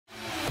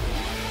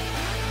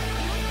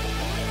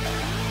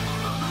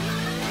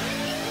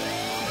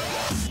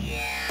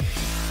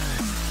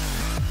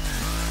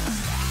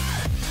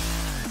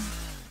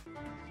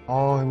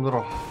아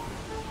힘들어.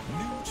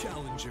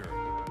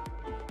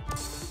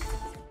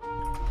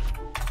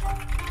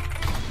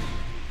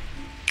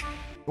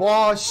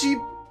 와 씨.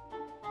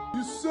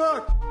 You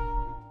suck.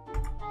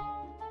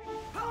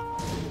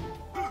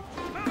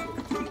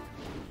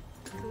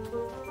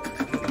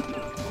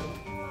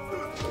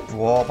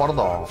 와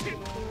빠르다.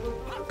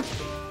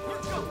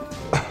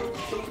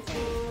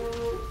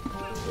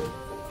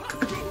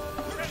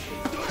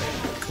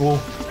 오.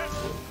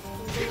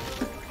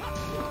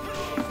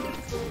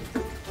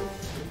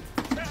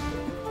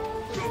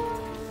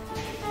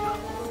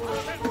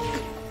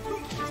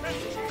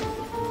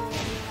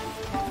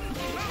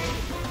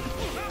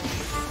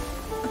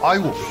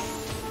 아이고.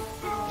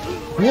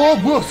 와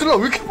뭐야 슬라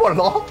왜 이렇게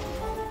빨라?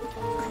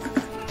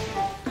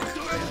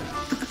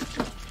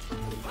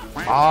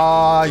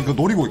 아 이거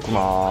노리고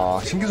있구나.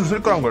 신기술 쓸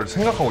거란 걸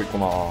생각하고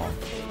있구나.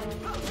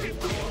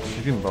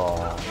 지린다.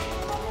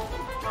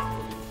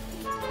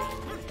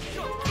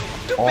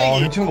 아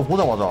미치는 거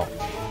보자마자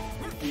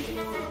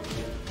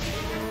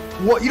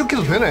우와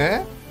이렇게도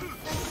되네?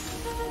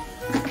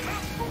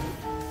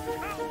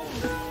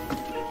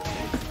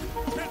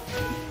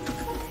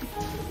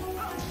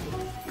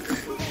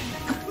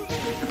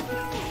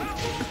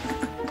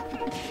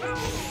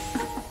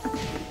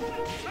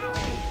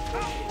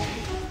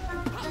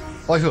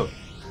 나이스.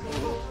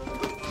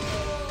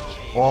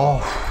 와.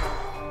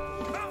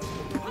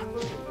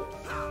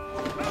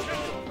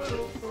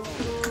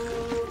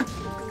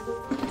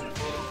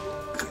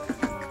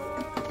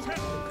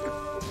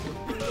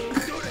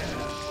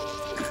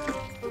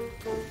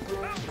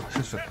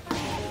 실수했다.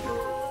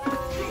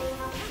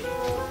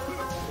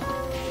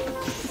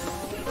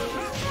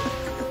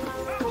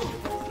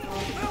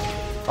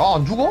 아,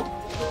 안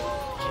죽어?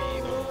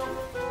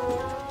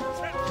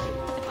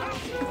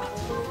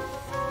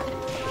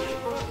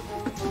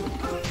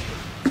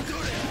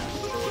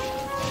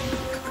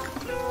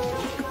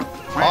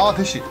 아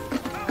대시.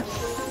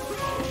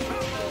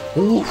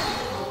 오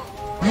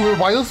이거 왜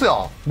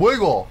마이너스야? 뭐야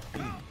이거?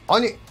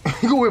 아니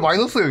이거 왜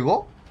마이너스야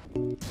이거?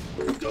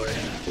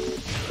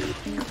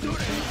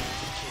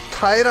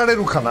 타일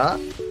아래로 가나?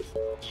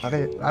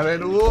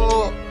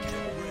 아래로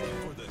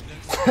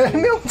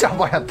 3명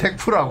잡아야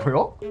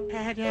덱프라고요?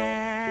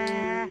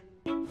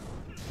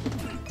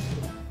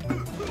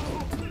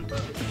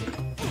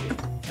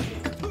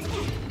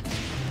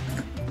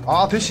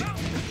 아 대시.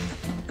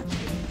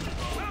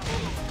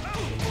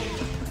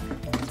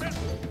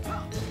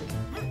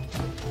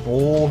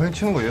 오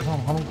헤치는 거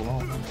예상하는구나.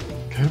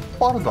 개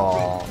빠르다.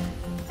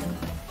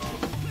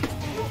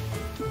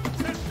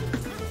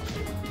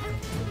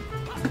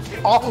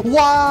 아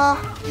와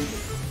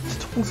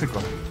진짜 뽕 쓸까.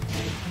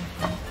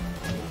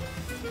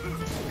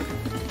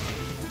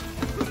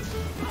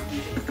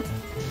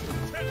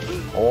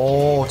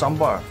 오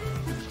짬발.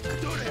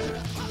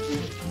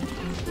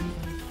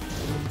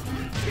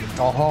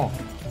 아하.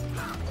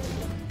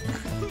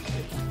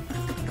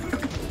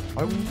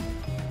 아이고.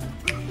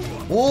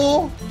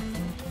 오.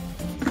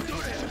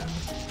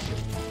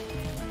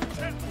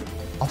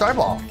 아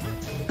짧아.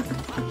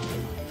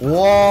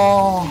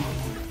 우와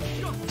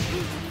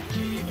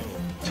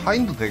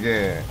차인도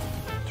되게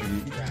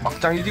저기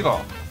막장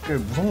이지가 꽤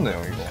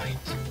무섭네요 이거.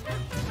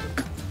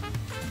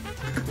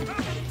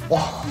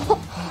 와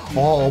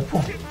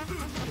어퍼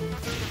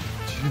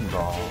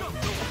지린다.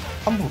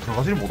 함부로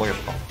들어가지를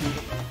못하겠다.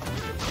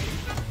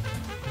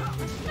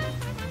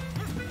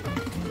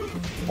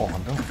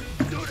 안되나?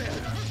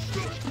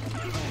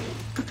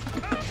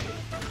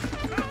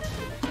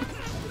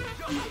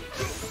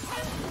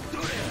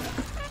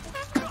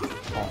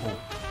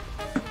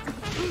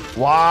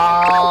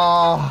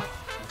 와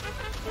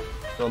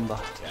쩐다.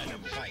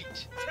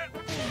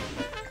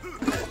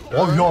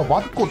 야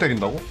맞고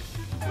때린다고?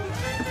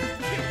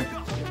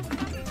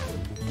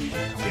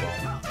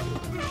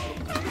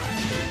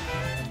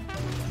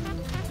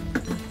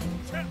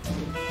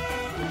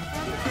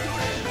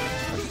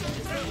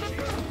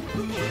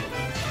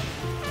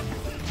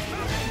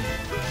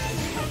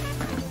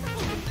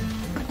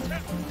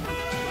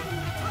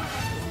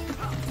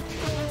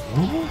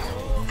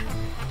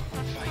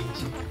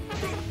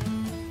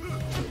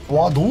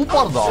 와 너무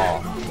빠르다.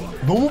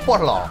 너무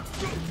빨라.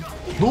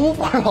 너무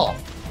빨라.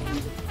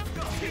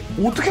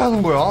 어떻게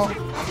하는 거야?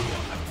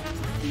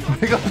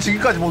 내가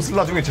지금까지 본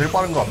슬라 중에 제일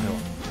빠른 것 같아요.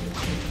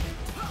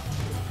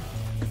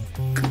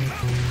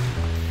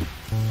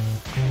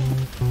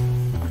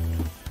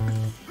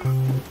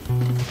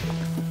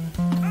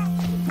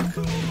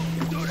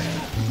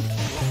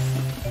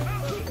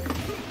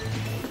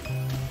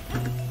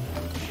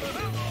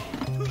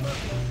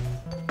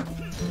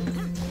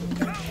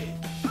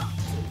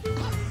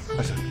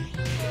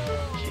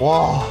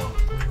 와.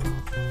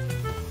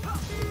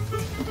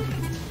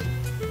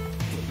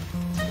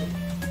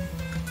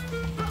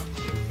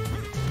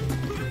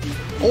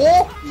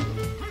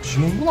 오?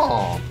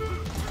 지는구나.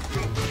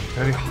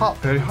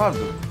 베리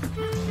하드.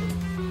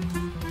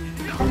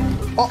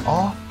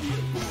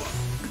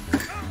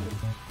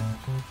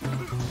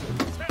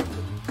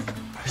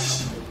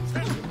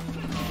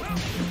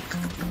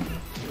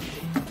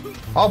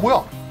 아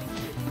뭐야?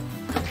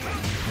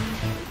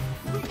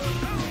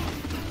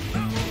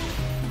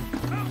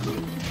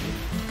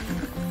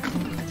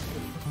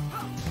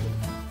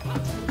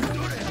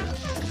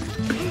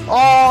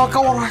 아,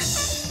 아까워라,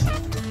 씨.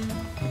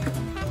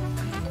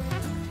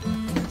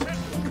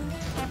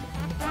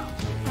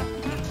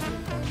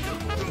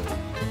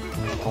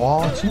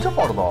 와, 진짜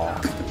빠르다.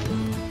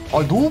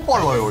 아, 너무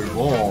빨라요,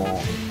 이거.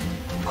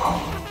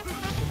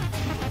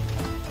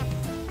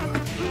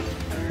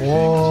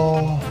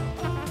 와.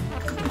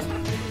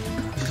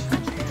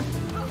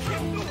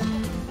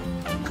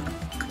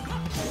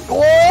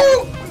 오!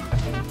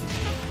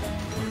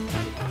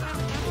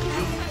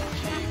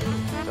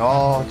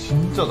 야,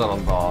 진짜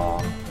잘한다.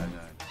 오!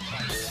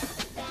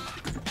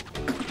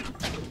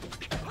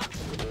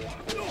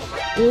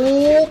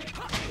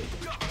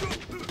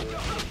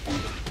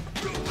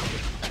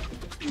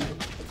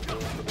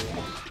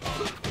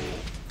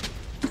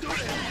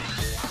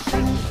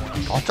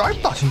 아,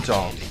 짧다,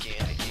 진짜.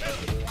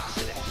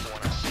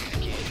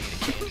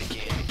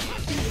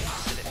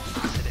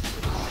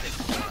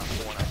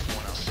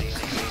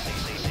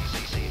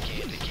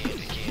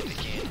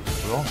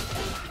 뭐야?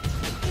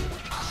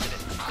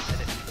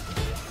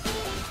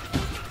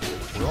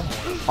 뭐야?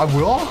 아,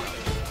 뭐야?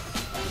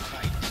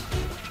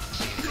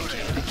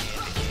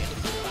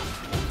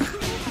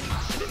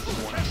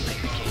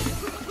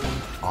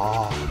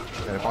 아,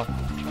 대박.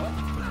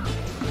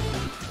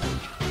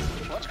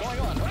 What's going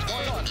on? What's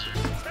going on?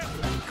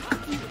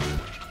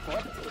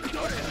 What?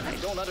 I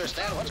don't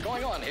understand what's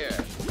going on here.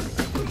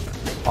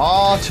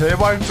 아,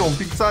 제발 좀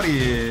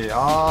삑사리.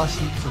 아,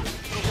 진짜.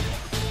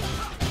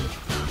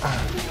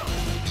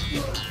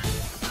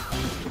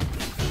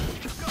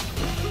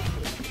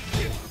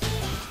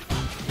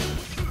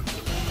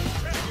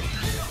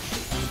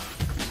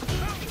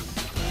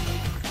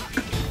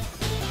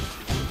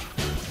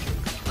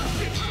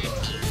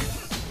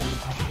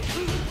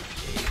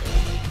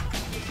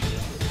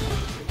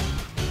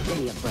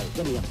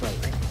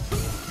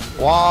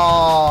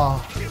 와.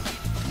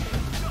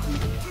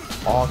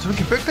 아,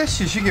 저렇게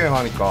백대시 시계행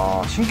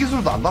하니까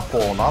신기술도 안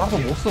닿고 날아서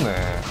못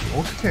쓰네.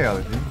 어떻게 해야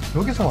되지?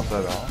 여기서만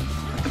써야 되나?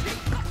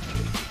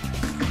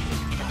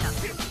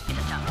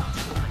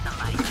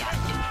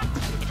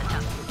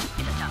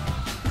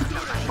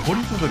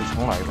 거리 조절이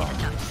장난 아니다.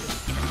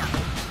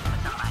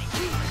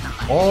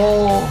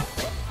 오.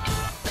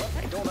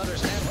 I don't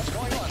understand what's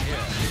going on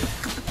here.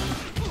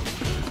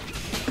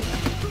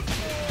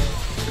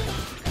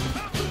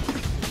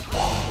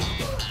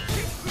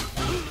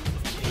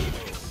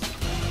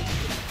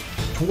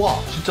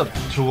 좋아. 진짜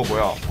저거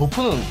뭐야,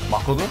 버프는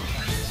맞거든?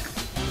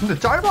 근데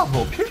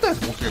짧아서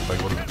필드에서 못 쓰겠다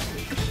이거를.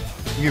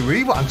 이게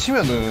웨이브 안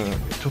치면은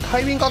저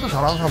타이밍 가드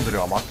잘하는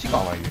사람들이랑 맞지가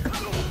않아 이게.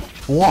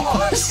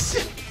 와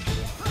씨.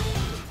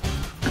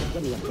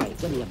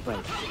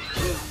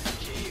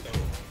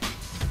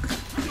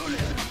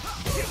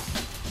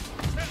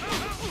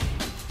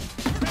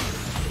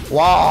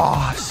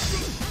 와 씨.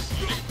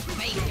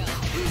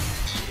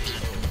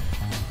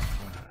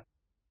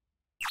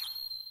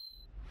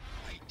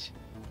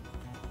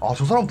 아,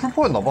 저 사람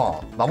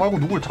풀포였나봐. 나 말고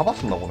누굴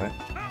잡았었나 보네.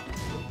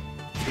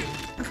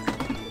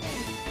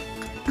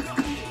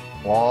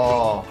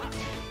 와.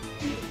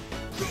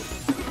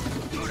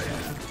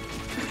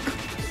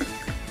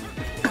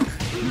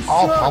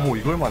 아, 바보,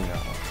 이걸 맞냐.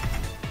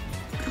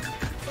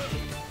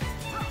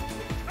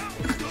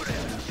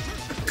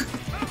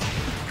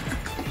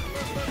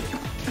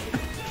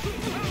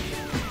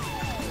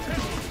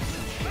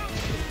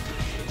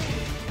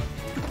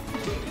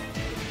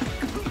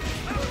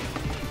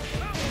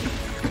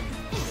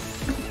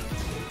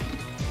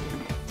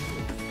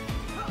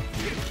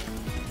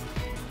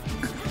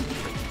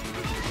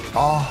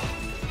 아.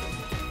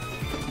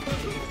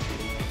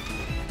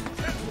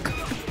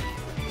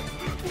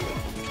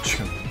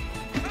 미치겠네.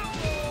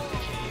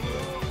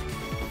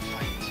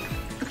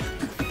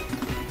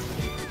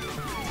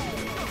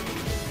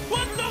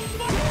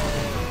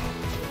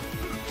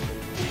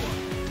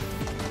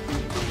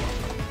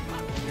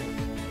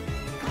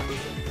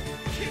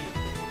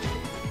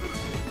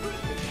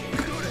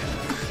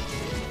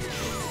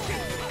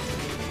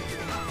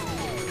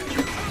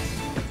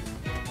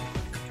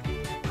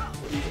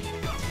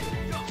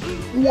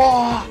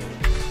 우와.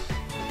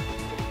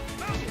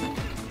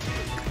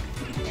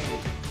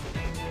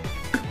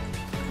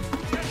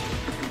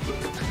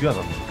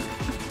 미안하다.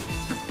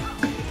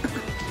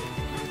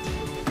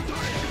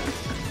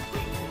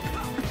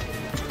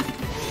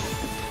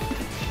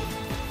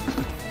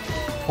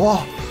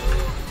 와.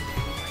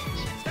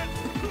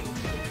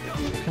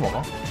 어떻게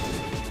막아?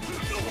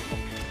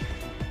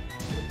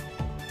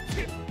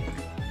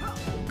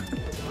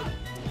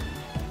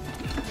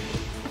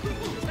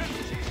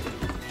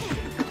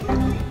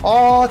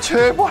 아,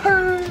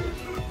 제발.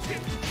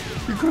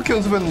 그렇게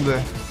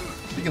연습했는데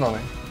이게 나네.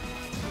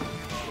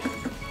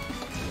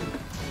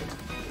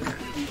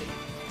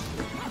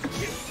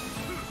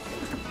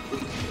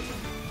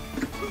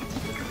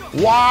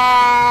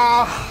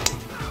 와.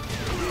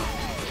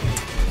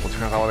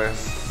 어떻게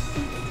가만했어.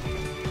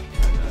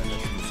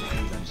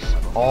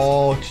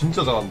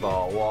 진짜 잘한다.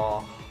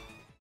 와.